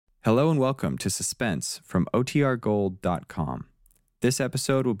Hello and welcome to Suspense from OTRGold.com. This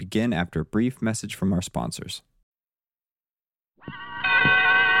episode will begin after a brief message from our sponsors.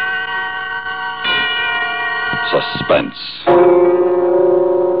 Suspense.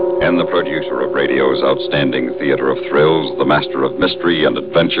 And the producer of radio's outstanding theater of thrills, the master of mystery and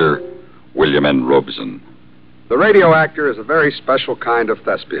adventure, William N. Robeson. The radio actor is a very special kind of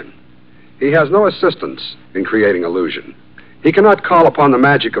thespian. He has no assistance in creating illusion. He cannot call upon the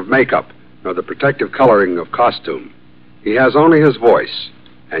magic of makeup nor the protective coloring of costume. He has only his voice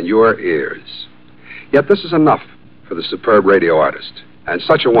and your ears. Yet this is enough for the superb radio artist, and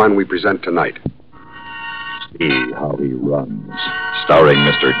such a one we present tonight. See How He Runs, starring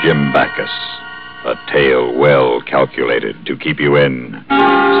Mr. Jim Backus. A tale well calculated to keep you in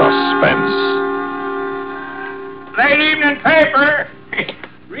suspense. Late evening paper.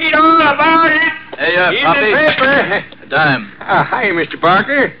 Read all about it. Hey, evening Poppy. paper. A dime. Hi, Mr.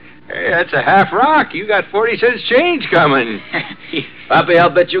 Parker. Hey, that's a half rock. You got 40 cents change coming. Poppy, I'll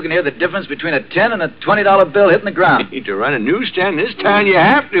bet you can hear the difference between a 10 and a $20 bill hitting the ground. To run a newsstand this town, you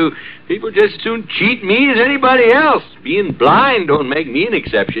have to. People just as soon cheat me as anybody else. Being blind don't make me an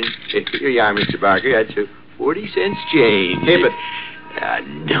exception. Here you are, Mr. Parker. That's 40 cents change. Keep it.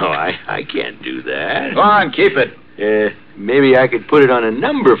 No, I can't do that. Go on, keep it. Maybe I could put it on a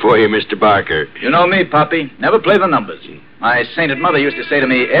number for you, Mr. Barker. You know me, Poppy. Never play the numbers. My sainted mother used to say to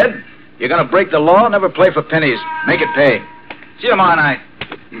me, Ed, you're going to break the law, never play for pennies. Make it pay. See you tomorrow night.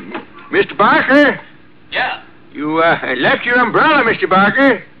 Mr. Barker? Yeah? You left your umbrella, Mr.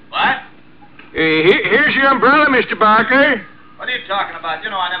 Barker. What? Here's your umbrella, Mr. Barker. What are you talking about?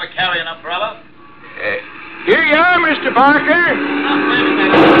 You know I never carry an umbrella. Here you are, Mr. Barker. Now, wait a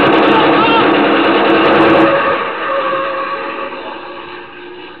minute.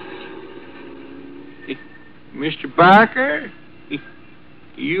 Mr. Barker?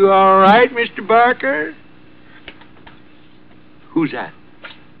 You all right, Mr. Barker? Who's that?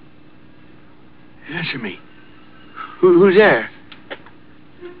 Answer me. Who's there?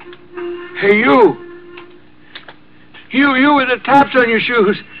 Hey, you. You with the tops on your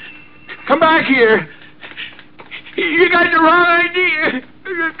shoes. Come back here. You got the wrong idea.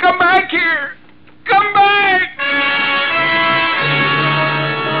 Come back here. Come back.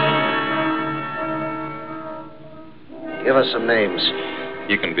 Give us some names.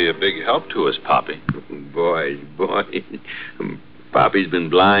 You can be a big help to us, Poppy. Boy. Poppy's been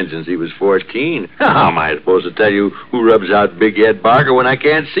blind since he was 14. How am I supposed to tell you who rubs out Big Ed Barker when I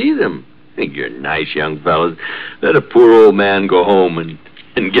can't see them? Think you're nice, young fellas. Let a poor old man go home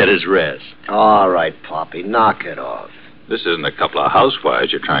and get his rest. All right, Poppy, knock it off. This isn't a couple of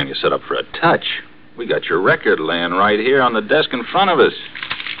housewives you're trying to set up for a touch. We got your record laying right here on the desk in front of us.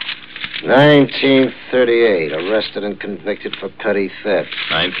 1938, arrested and convicted for petty theft.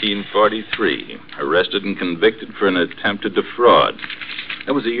 1943, arrested and convicted for an attempt to defraud.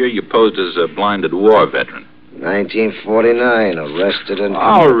 That was the year you posed as a blinded war veteran. 1949, arrested and...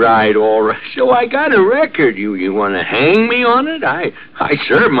 All right. So I got a record. You want to hang me on it? I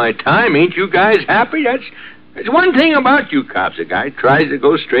served my time. Ain't you guys happy? That's one thing about you cops. A guy tries to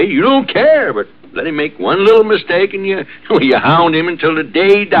go straight, you don't care, but let him make one little mistake and you hound him until the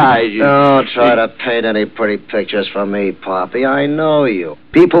day he dies. Don't try to paint any pretty pictures for me, Poppy. I know you.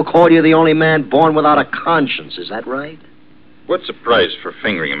 People call you the only man born without a conscience. Is that right? What's the price for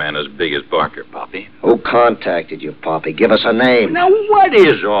fingering a man as big as Barker, Poppy? Who contacted you, Poppy? Give us a name. Now, what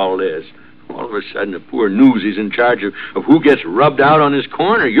is all this? All of a sudden, the poor newsy's in charge of who gets rubbed out on his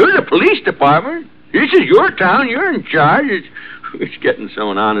corner. You're the police department. This is your town. You're in charge. It's getting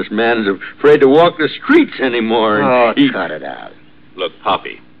so an honest man is afraid to walk the streets anymore. Oh, cut it out. Look,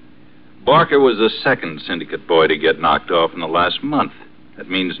 Poppy, Barker was the second syndicate boy to get knocked off in the last month. That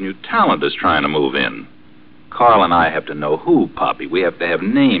means new talent is trying to move in. Carl and I have to know who, Poppy. We have to have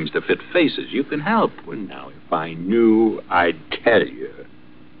names to fit faces. You can help. Well, now, if I knew, I'd tell you.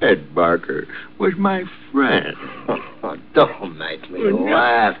 Ed Barker was my friend. Oh, don't make me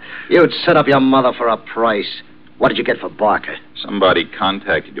laugh. You'd set up your mother for a price. What did you get for Barker? Somebody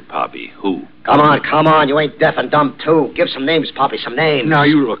contacted you, Poppy. Who? Come on. You ain't deaf and dumb, too. Give some names, Poppy, some names. Now,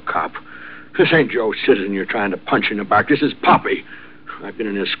 you look, cop. This ain't Joe Citizen you're trying to punch in the back. This is Poppy. I've been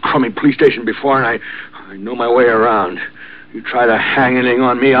in this crummy police station before, and I know my way around. You try to hang anything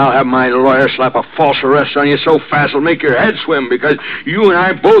on me, I'll have my lawyer slap a false arrest on you so fast it'll make your head swim, because you and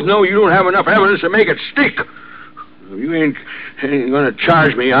I both know you don't have enough evidence to make it stick. If you ain't going to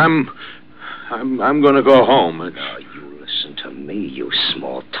charge me, I'm going to go home. Now, you listen to me, you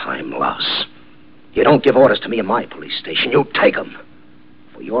small-time louse. You don't give orders to me in my police station. You take them.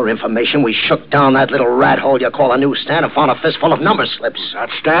 For For your information, we shook down that little rat hole you call a newsstand and found a fistful of number slips. That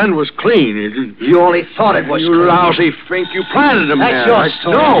stand was clean. You only thought it was You clean. lousy fink. You planted them That's there. your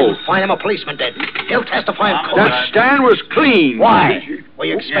story. No. Find him, a policeman did. He'll testify in court. That stand was clean. Why? Were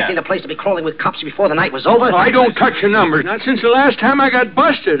you expecting the place to be crawling with cops before the night was over? I don't touch your numbers. Not since the last time I got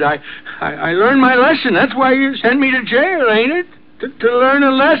busted. I learned my lesson. That's why you sent me to jail, ain't it? To learn a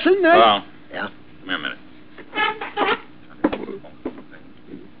lesson? Well, Yeah? come here a minute.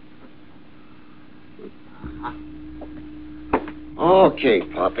 Okay,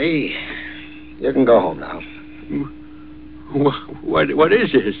 Poppy. You can go home now. What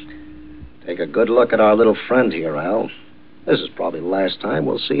is this? Take a good look at our little friend here, Al. This is probably the last time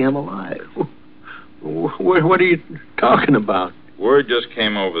we'll see him alive. What are you talking about? Word just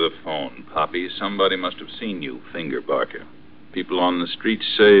came over the phone, Poppy. Somebody must have seen you finger Barker. People on the streets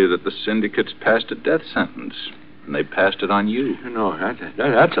say that the syndicate's passed a death sentence, and they passed it on you. No,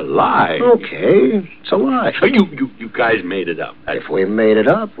 that's a lie. Okay, it's a lie. You guys made it up. If we made it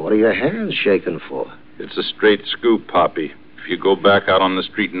up, what are your hands shaking for? It's a straight scoop, Poppy. If you go back out on the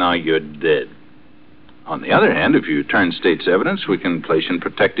street now, you're dead. On the other hand, if you turn state's evidence, we can place you in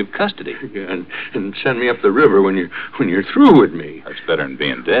protective custody. Yeah, and send me up the river when you're through with me. That's better than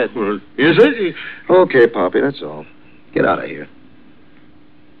being dead. Well, is it? Okay, Poppy, that's all. Get out of here.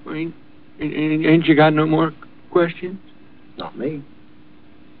 Ain't you got no more questions? Not me.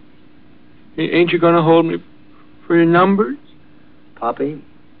 Ain't you gonna hold me for your numbers? Poppy,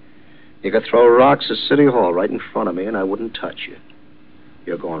 you could throw rocks at City Hall right in front of me and I wouldn't touch you.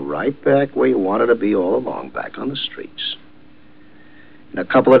 You're going right back where you wanted to be all along, back on the streets. In a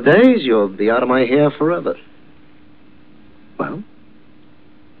couple of days, you'll be out of my hair forever. Well,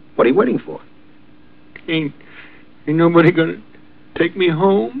 what are you waiting for? Ain't nobody gonna take me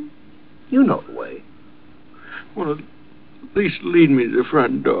home? You know the way. Well, at least lead me to the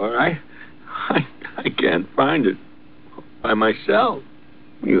front door. I can't find it by myself.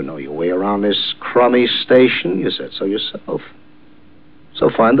 You know your way around this crummy station. You said so yourself. So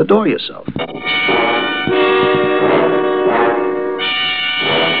find the door yourself.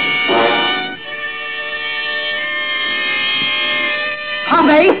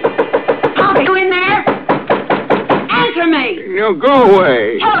 Poppy, you in there? Answer me. No, go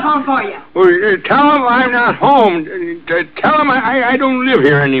away. Telephone for you. Well, tell him I'm not home. Tell him I don't live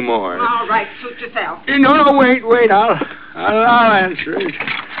here anymore. All right, suit yourself. No, wait. I'll answer it.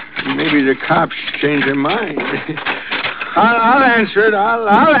 Maybe the cops change their mind. I'll answer it. I'll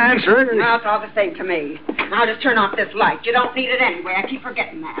answer it. Now it's all the same to me. Now just turn off this light. You don't need it anyway. I keep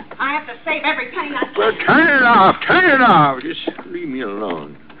forgetting that. I have to save every penny I can. Well, turn it off. Just leave me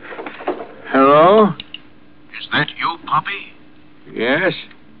alone. Hello? Is that you, Poppy? Yes?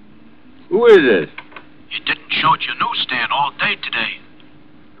 Who is it? You didn't show at your newsstand all day today.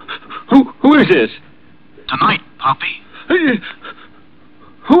 Who is this? Tonight, Poppy.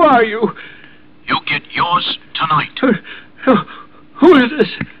 Who are you? You'll get yours tonight. Who is this?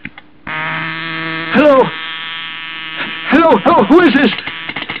 Hello? Hello, who is this?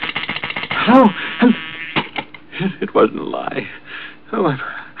 Hello? It wasn't a lie. Oh, I'm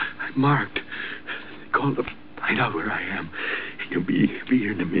marked. They called to find out where I am. You'll be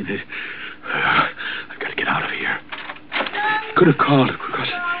here in a minute. I've got to get out of here. Could have called because...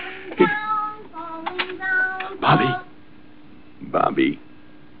 Bobby.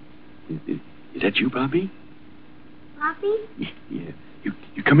 Is that you, Bobby? Poppy? Yeah.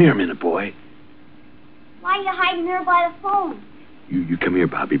 You come here a minute, boy. Why are you hiding there by the phone? You come here,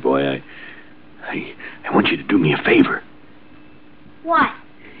 Bobby boy. I want you to do me a favor. What?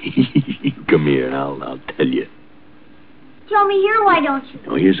 You come here and I'll tell you. Tell me here, why don't you?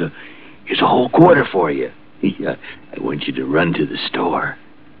 Oh, here's a whole quarter for you. I want you to run to the store.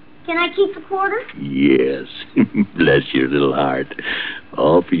 Can I keep the quarter? Yes. Bless your little heart.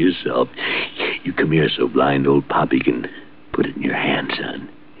 All for yourself. You come here so blind old Poppy can put it in your hand, son.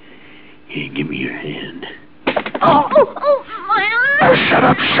 Here, give me your hand. Oh, my arm! Shut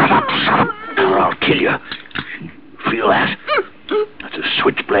up, or I'll kill you. Feel that? That's a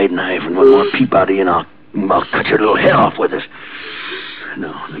switchblade knife, and one more peep out of you, and I'll cut your little head off with it.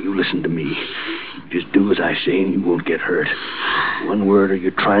 No, you listen to me. Just do as I say, and you won't get hurt. One word, or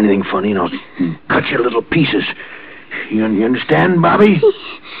you try anything funny, and I'll cut you to little pieces. You understand, Bobby?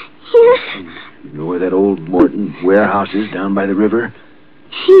 Yes. You know where that old Morton warehouse is down by the river?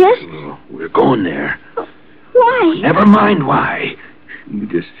 Yes. Well, we're going there. Why? Never mind why. You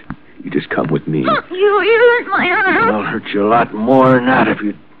just come with me. You hurt my arm. I'll hurt you a lot more than that if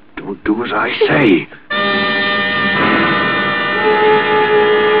you don't do as I say.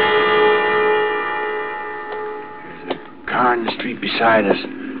 There's a car in the street beside us.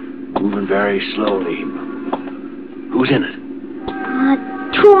 moving very slowly. Who's in it?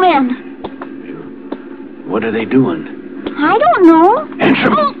 2 men. What are they doing? I don't know. Answer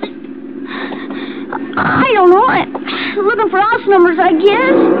me. I don't know. I'm looking for house numbers, I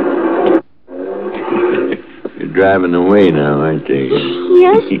guess. You're driving away now, aren't they?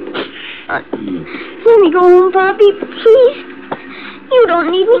 Yes. Let me go home, Poppy, please. You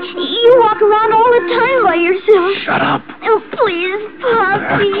don't need me. You walk around all the time by yourself. Shut up. Oh, please,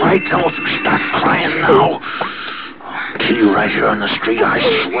 Poppy. Quiet, now. If you start crying now, I'll kill you right here on the street, I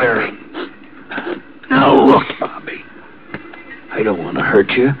swear. Now, look, Bobby. I don't want to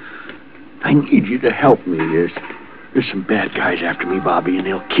hurt you. I need you to help me. There's some bad guys after me, Bobby, and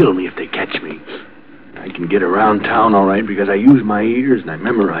they'll kill me if they catch me. I can get around town all right because I use my ears and I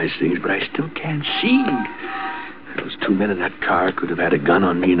memorize things, but I still can't see. Those 2 men in that car could have had a gun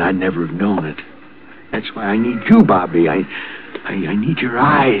on me and I'd never have known it. That's why I need you, Bobby. I need your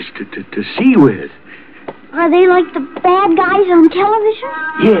eyes to see with. Are they like the bad guys on television?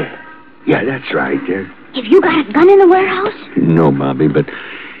 Yeah, that's right. Have you got a gun in the warehouse? No, Bobby, but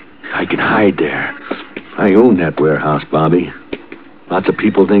I can hide there. I own that warehouse, Bobby. Lots of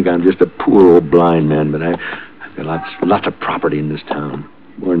people think I'm just a poor old blind man, but I've got lots of property in this town.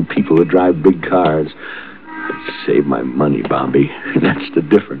 More than people who drive big cars. I save my money, Bobby. That's the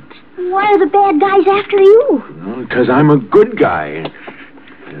difference. Why are the bad guys after you? Because I'm a good guy.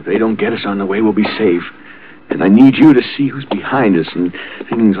 And if they don't get us on the way, we'll be safe. And I need you to see who's behind us and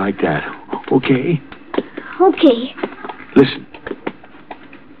things like that. Okay? Okay. Listen.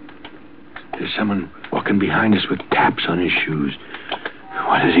 There's someone walking behind us with taps on his shoes.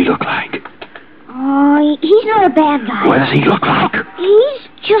 What does he look like? Oh, he's not a bad guy. What does he look like? He's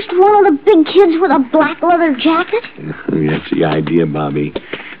just one of the big kids with a black leather jacket. That's the idea, Bobby.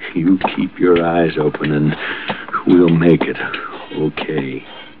 You keep your eyes open and we'll make it. Okay.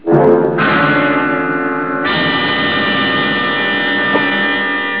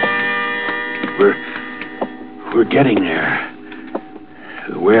 We're getting there.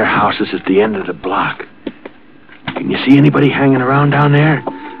 The warehouse is at the end of the block. Can you see anybody hanging around down there?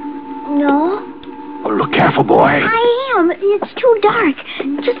 No. Well, look careful, boy. I am. It's too dark.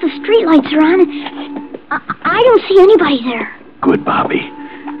 Just the streetlights are on. I don't see anybody there. Good, Bobby.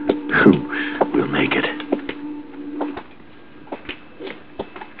 We'll make it.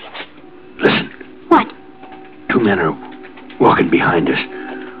 Listen. What? 2 men are walking behind us.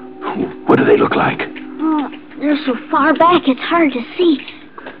 What do they look like? Oh, they're so far back it's hard to see.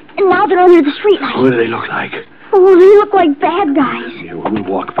 And now they're under the streetlights. What do they look like? Oh, they look like bad guys. Yeah, well, we'll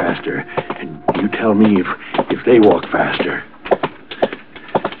walk faster. And you tell me if they walk faster.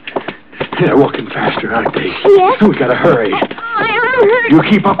 They're walking faster, aren't they? Yes. We gotta hurry. I'm hurt. You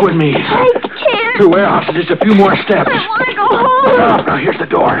keep up with me. I can't. The warehouse is just a few more steps. I want to go home. Oh, now here's the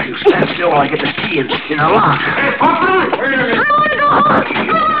door. You stand still while I get the key in the lock. Hey, Papa! Wait a minute. I want to go home.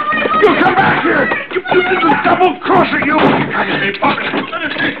 You come back here! You double-crosser, you! Hey, Papa!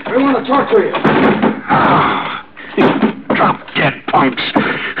 We want to talk to you. Drop dead punks.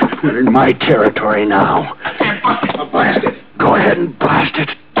 We're in my territory now. I'll blast it. Go ahead and blast it.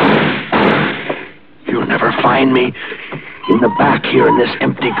 You'll never find me in the back here in this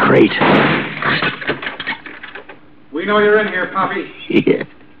empty crate. We know you're in here, Poppy. Yeah,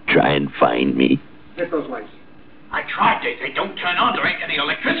 try and find me. Hit those lights. I tried. They don't turn on. There ain't any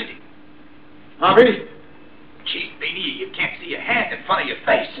electricity. Poppy, Gee, Beanie, you can't see your hand in front of your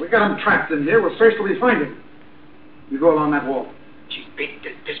face. we got him trapped in here. We'll search till we find him. You go along that wall. Gee, Beanie,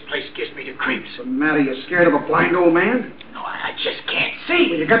 this place gives me the creeps. What's the matter? You scared of a blind old man? No, I just can't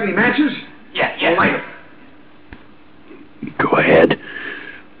see. You got any matches? Yeah. Well, light 'em. Go ahead.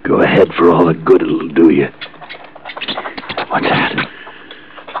 Go ahead for all the good it'll do you. What's that?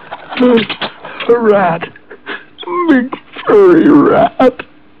 A rat. A big furry rat.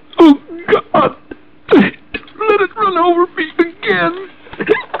 Oh, God. Let it run over me again. I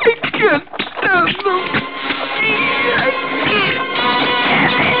can't stand them.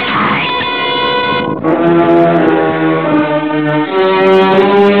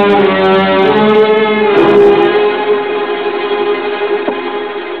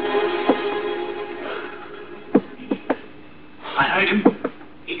 I heard him.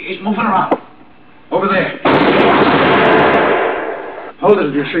 He's moving around. Over there. Hold it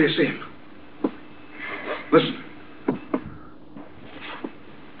if you're sure you see him. Listen.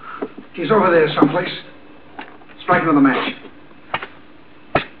 He's over there someplace. Strike another match.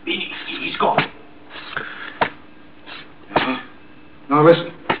 He's gone. Now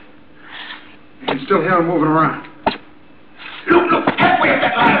listen. You can still hear him moving around. Look, halfway up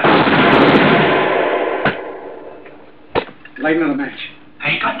that ladder. Light another match.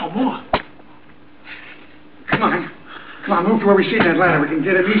 Hey, ain't got no more. Come on, move to where we see that ladder. We can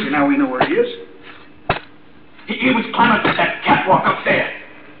get him easy now we know where he is. He was climbing up that catwalk up there.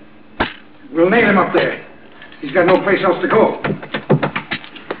 We'll nail him up there. He's got no place else to go.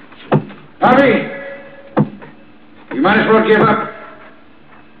 Bobby! You might as well give up.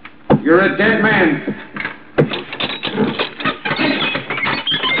 You're a dead man.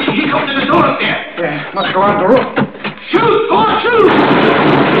 He's opening the door up there. Yeah, must go out the roof. Shoot! Go on, shoot!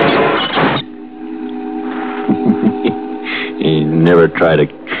 He never tried to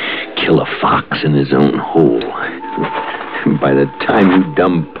kill a fox in his own hole. By the time you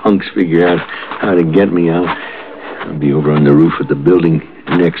dumb punks figure out how to get me out, I'll be over on the roof of the building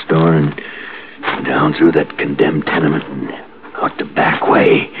next door and down through that condemned tenement and out the back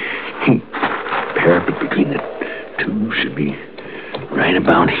way. Parapet between the two should be right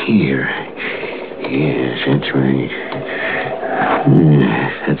about here. Yes, that's right.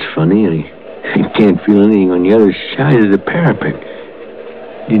 That's funny. I can't feel anything on the other side of the parapet.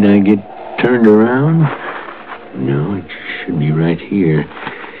 Did I get turned around? No, it should be right here.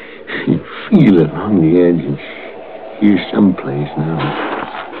 You feel it on the edge and here someplace now.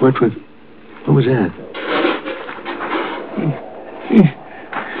 What was that?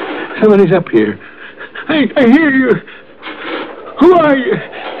 Somebody's up here. I hear you. Who are you?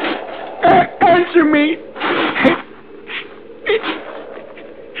 Answer me.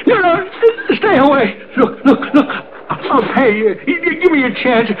 No, stay away. Look. I'll pay you. Give me a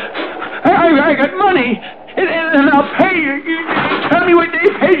chance. I got money. And I'll pay you. Tell me what they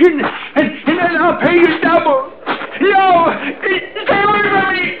paid you, and then I'll pay you double. No! Stay away from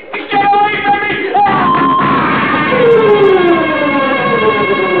me! Get away from me!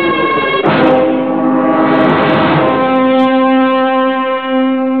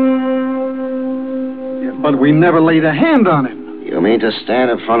 Yeah, but we never laid a hand on him. You mean to stand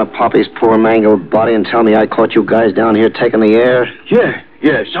in front of Poppy's poor mangled body and tell me I caught you guys down here taking the air?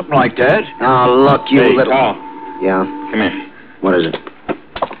 Yeah, something like that. Now, look, you Hey, little... Carl. Yeah? Come here. What is it?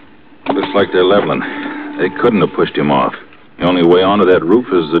 Looks like they're leveling. They couldn't have pushed him off. The only way onto that roof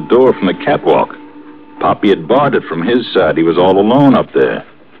is the door from the catwalk. Poppy had barred it from his side. He was all alone up there.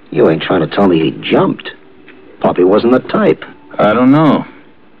 You ain't trying to tell me he jumped. Poppy wasn't the type. I don't know.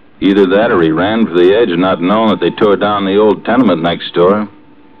 Either that or he ran for the edge not knowing that they tore down the old tenement next door.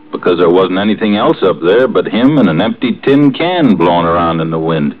 Because there wasn't anything else up there but him and an empty tin can blowing around in the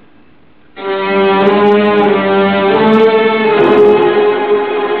wind.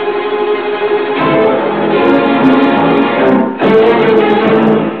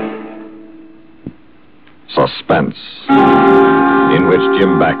 Suspense, in which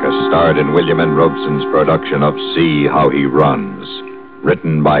Jim Backus starred in William N. Robeson's production of See How He Runs,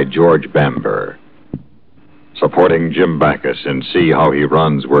 written by George Bamber. Supporting Jim Backus in See How He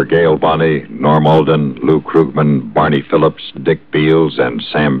Runs were Gail Bonney, Norm Alden, Lou Krugman, Barney Phillips, Dick Beals, and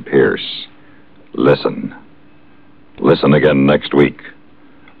Sam Pierce. Listen again next week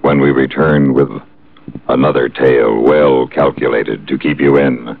when we return with another tale well calculated to keep you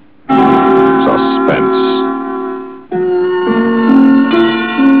in suspense.